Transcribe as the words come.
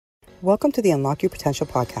Welcome to the Unlock Your Potential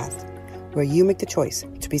podcast, where you make the choice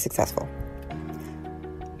to be successful.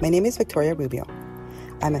 My name is Victoria Rubio.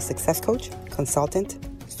 I'm a success coach, consultant,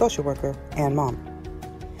 social worker, and mom.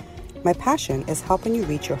 My passion is helping you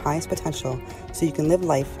reach your highest potential so you can live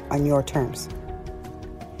life on your terms.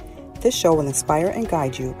 This show will inspire and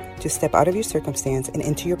guide you to step out of your circumstance and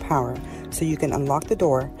into your power so you can unlock the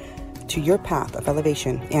door to your path of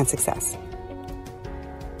elevation and success.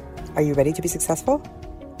 Are you ready to be successful?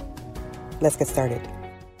 Let's get started.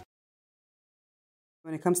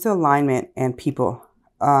 When it comes to alignment and people,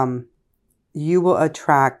 you will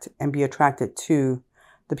attract and be attracted to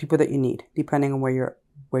the people that you need, depending on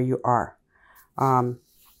where you are.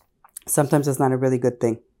 Sometimes it's not a really good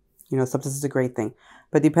thing. Sometimes it's a great thing.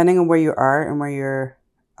 But depending on where you are and where your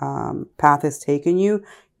path is taking you,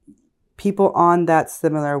 people on that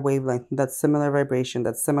similar wavelength, that similar vibration,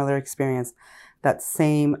 that similar experience, that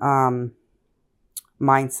same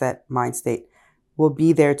mind state will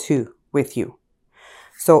be there too with you.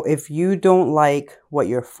 So if you don't like what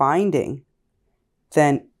you're finding,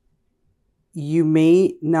 then you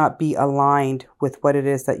may not be aligned with what it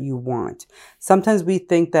is that you want. Sometimes we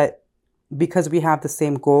think that because we have the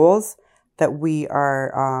same goals that we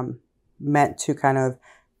are meant to kind of,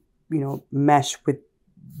 mesh with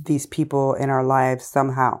these people in our lives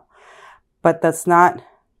somehow. But that's not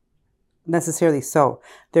necessarily so.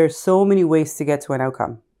 There's so many ways to get to an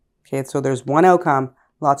outcome. Okay, so there's one outcome,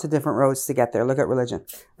 lots of different roads to get there. Look at religion,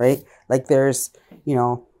 right? Like there's,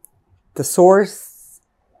 the source,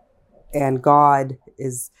 and God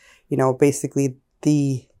is, basically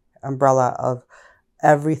the umbrella of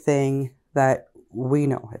everything that we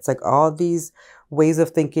know. It's like all these ways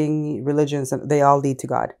of thinking, religions, and they all lead to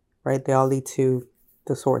God, right? They all lead to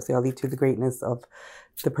the source. They all lead to the greatness of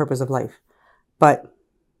the purpose of life. But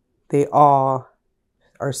they all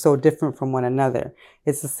are so different from one another.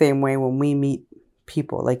 It's the same way when we meet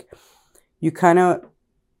people. Like you kind of,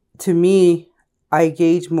 to me, I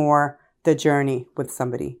gauge more the journey with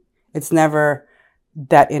somebody. It's never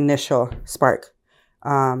that initial spark.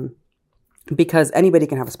 Because anybody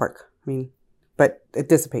can have a spark. But it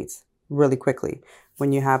dissipates really quickly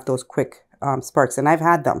when you have those quick sparks. And I've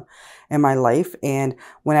had them in my life. And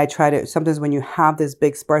when I try to, sometimes when you have this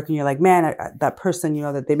big spark and you're like, man, that person,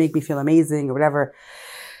 that they make me feel amazing or whatever,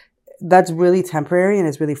 that's really temporary and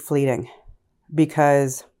it's really fleeting.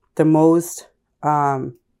 Because the most,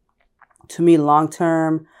 to me,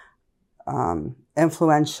 long-term,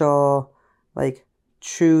 influential, like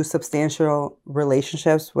true substantial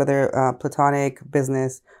relationships, whether platonic,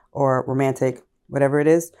 business, or romantic, whatever it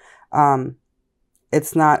is,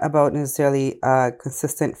 it's not about necessarily a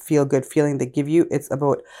consistent feel-good feeling they give you. It's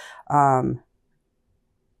about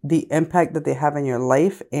the impact that they have in your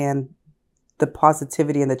life and the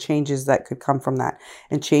positivity and the changes that could come from that.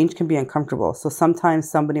 And change can be uncomfortable. So sometimes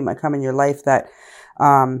somebody might come in your life that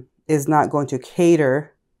is not going to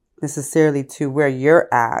cater necessarily to where you're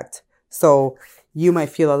at. So you might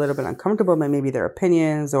feel a little bit uncomfortable by maybe their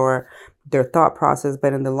opinions or their thought process.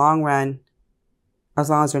 But in the long run, as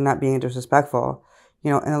long as they're not being disrespectful,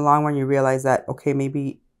 in the long run, you realize that, okay,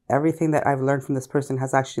 maybe everything that I've learned from this person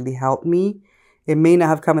has actually helped me. It may not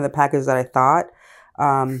have come in the package that I thought.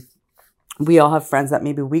 We all have friends that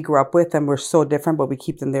maybe we grew up with and we're so different, but we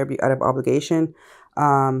keep them there out of obligation.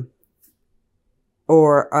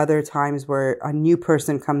 Or other times where a new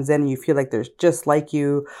person comes in and you feel like they're just like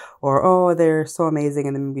you, or, oh, they're so amazing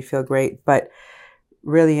and they make me feel great. But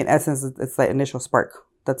really, in essence, it's that initial spark,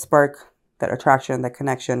 that attraction, that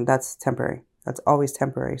connection, that's temporary. That's always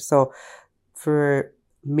temporary. So for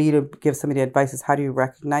me to give somebody advice is, how do you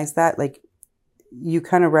recognize that? Like you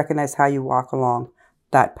kind of recognize how you walk along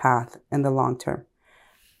that path in the long term.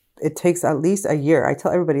 It takes at least a year. I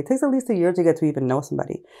tell everybody, it takes at least a year to get to even know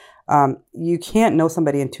somebody. You can't know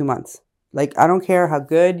somebody in 2 months. Like, I don't care how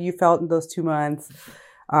good you felt in those 2 months.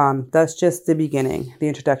 That's just the beginning, the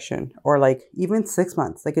introduction, or like even 6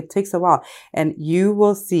 months. Like it takes a while. And you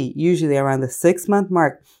will see usually around the 6-month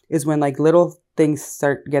mark is when like little things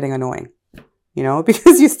start getting annoying,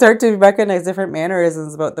 because you start to recognize different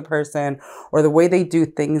mannerisms about the person or the way they do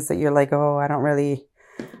things that you're like, oh, I don't really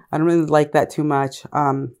like that too much.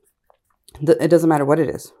 It doesn't matter what it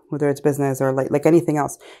is, whether it's business or like anything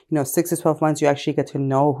else. 6 to 12 months, you actually get to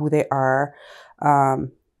know who they are.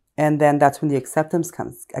 And then that's when the acceptance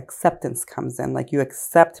comes in. Like you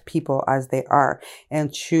accept people as they are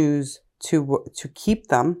and choose to keep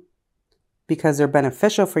them because they're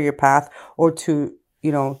beneficial for your path, or to,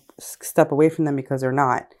 step away from them because they're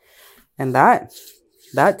not. And that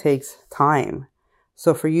takes time.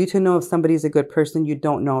 So for you to know if somebody's a good person, you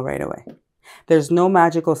don't know right away. There's no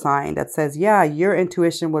magical sign that says, yeah, your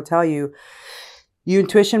intuition will tell you. Your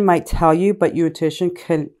intuition might tell you, but your intuition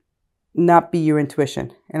can not be your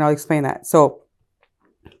intuition. And I'll explain that. So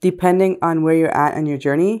depending on where you're at in your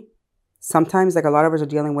journey, sometimes like a lot of us are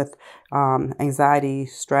dealing with anxiety,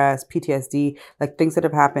 stress, PTSD, like things that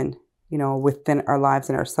have happened, within our lives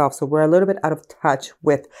and ourselves. So we're a little bit out of touch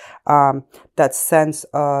with that sense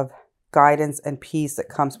of guidance and peace that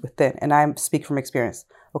comes within. And I speak from experience.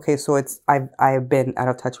 Okay, so I've been out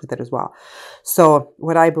of touch with it as well. So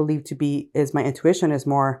what I believe to be is my intuition is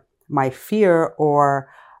more my fear or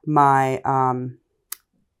my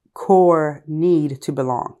core need to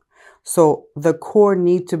belong. So the core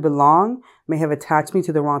need to belong may have attached me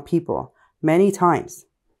to the wrong people many times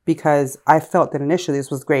because I felt that initially this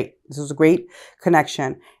was great. This was a great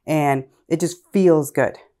connection and it just feels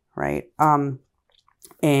good, right?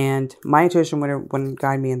 And my intuition wouldn't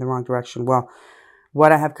guide me in the wrong direction. Well,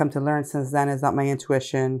 what I have come to learn since then is that my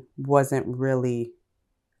intuition wasn't really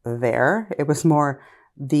there. It was more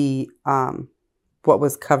the what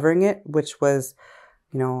was covering it, which was,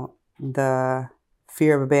 the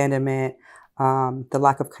fear of abandonment, the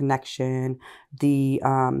lack of connection, the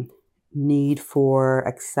need for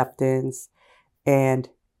acceptance. And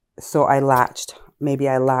so maybe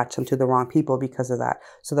I latched onto the wrong people because of that.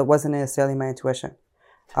 So that wasn't necessarily my intuition.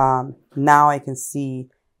 Now I can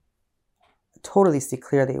totally see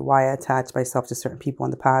clearly why I attached myself to certain people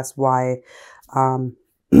in the past, why I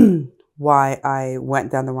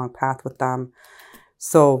went down the wrong path with them.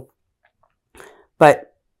 So,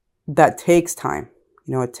 but that takes time.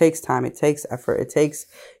 It takes time. It takes effort. It takes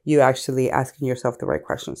you actually asking yourself the right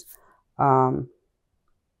questions.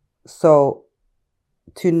 So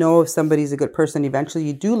to know if somebody's a good person, eventually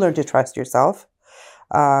you do learn to trust yourself.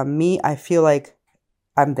 I feel like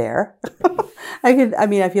I'm there.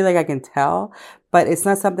 I feel like I can tell, but it's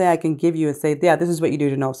not something I can give you and say, yeah, this is what you do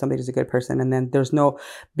to know if somebody's a good person. And then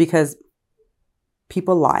because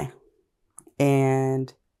people lie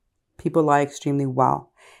and people lie extremely well.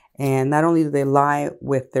 And not only do they lie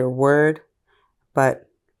with their word, but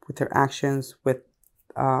with their actions, with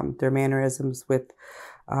their mannerisms, with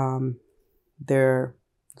their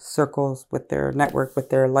circles, with their network, with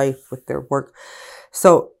their life, with their work.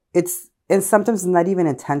 So it's sometimes not even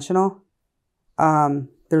intentional.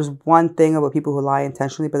 There's one thing about people who lie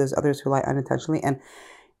intentionally, but there's others who lie unintentionally. And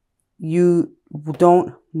you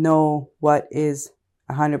don't know what is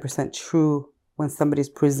 100% true when somebody's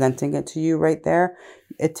presenting it to you right there.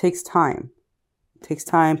 It takes time. It takes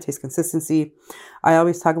time, takes consistency. I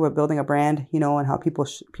always talk about building a brand, and how people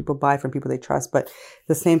buy from people they trust. But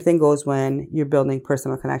the same thing goes when you're building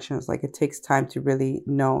personal connections. Like it takes time to really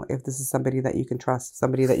know if this is somebody that you can trust,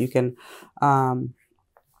 somebody that you can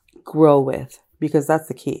grow with, because that's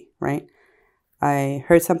the key, right? I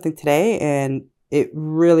heard something today and it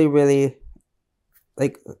really, really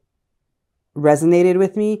resonated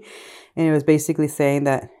with me. And it was basically saying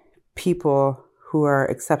that people who are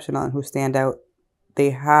exceptional and who stand out, they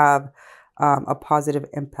have a positive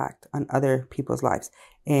impact on other people's lives.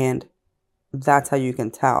 And that's how you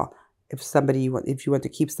can tell if you want to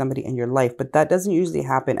keep somebody in your life. But that doesn't usually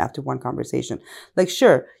happen after one conversation. Like,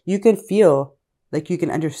 sure, you can feel like you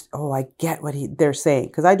can understand, oh, I get what they're saying.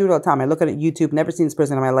 Because I do it all the time. I look at YouTube, never seen this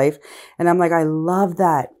person in my life. And I'm like, I love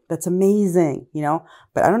that. That's amazing,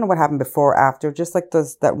 But I don't know what happened before or after. Just like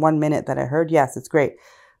that 1 minute that I heard, yes, it's great.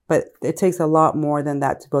 But it takes a lot more than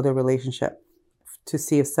that to build a relationship, to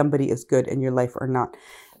see if somebody is good in your life or not.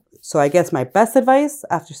 So I guess my best advice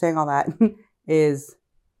after saying all that is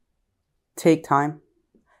take time.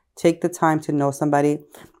 Take the time to know somebody.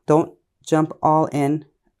 Don't jump all in.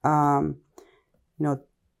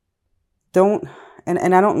 Don't,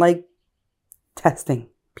 and I don't like testing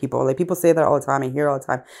people. Like people say that all the time. I hear all the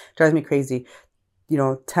time. It drives me crazy.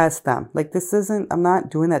 Test them. Like I'm not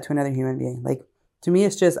doing that to another human being. Like to me,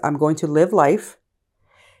 it's just, I'm going to live life.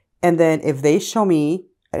 And then if they show me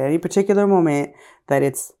at any particular moment that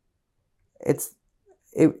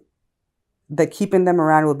that keeping them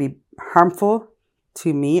around will be harmful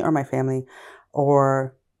to me or my family,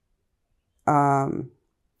 or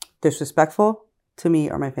disrespectful to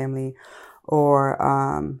me or my family,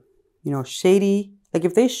 or shady. Like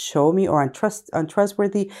if they show me, or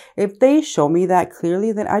untrustworthy, if they show me that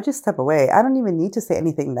clearly, then I just step away. I don't even need to say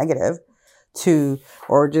anything negative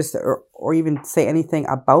or even say anything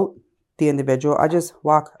about the individual. I just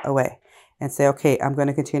walk away and say, okay, I'm going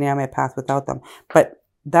to continue on my path without them. But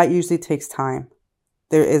that usually takes time.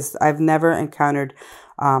 I've never encountered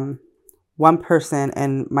one person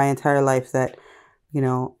in my entire life that,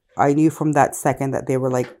 I knew from that second that they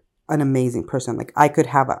were like an amazing person. Like I could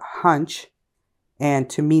have a hunch And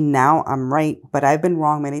to me now, I'm right, but I've been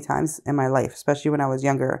wrong many times in my life, especially when I was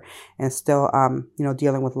younger and still,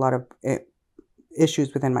 dealing with a lot of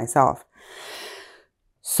issues within myself.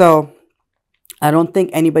 So I don't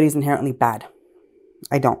think anybody's inherently bad.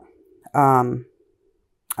 I don't. I'm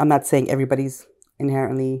not saying everybody's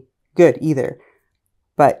inherently good either,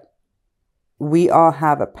 but we all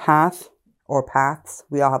have a path or paths.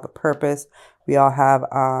 We all have a purpose. We all have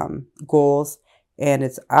goals, and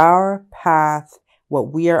it's our path.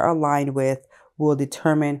 What we are aligned with will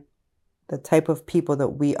determine the type of people that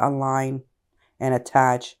we align and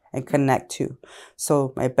attach and connect to.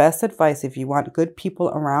 So my best advice, if you want good people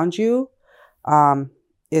around you,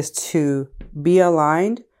 is to be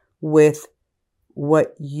aligned with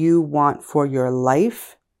what you want for your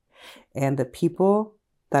life, and the people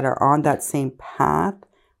that are on that same path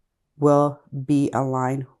will be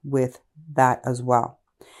aligned with that as well.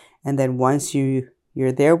 And then once you're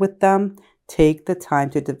there with them, take the time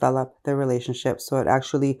to develop the relationship so it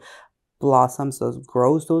actually blossoms,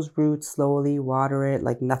 grows those roots slowly, water it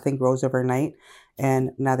like nothing grows overnight,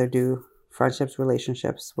 and neither do friendships,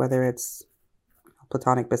 relationships, whether it's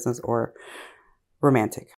platonic, business, or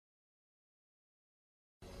romantic.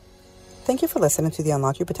 Thank you for listening to the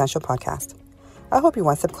Unlock Your Potential podcast. I hope you're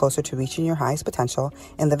one step closer to reaching your highest potential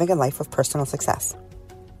and living a life of personal success.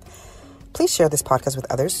 Please share this podcast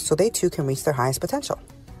with others so they too can reach their highest potential.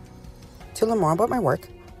 To learn more about my work,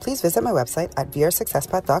 please visit my website at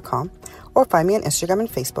vrsuccesspath.com or find me on Instagram and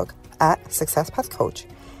Facebook at SuccessPathCoach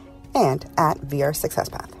and at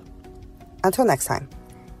vrsuccesspath. Until next time,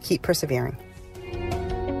 keep persevering.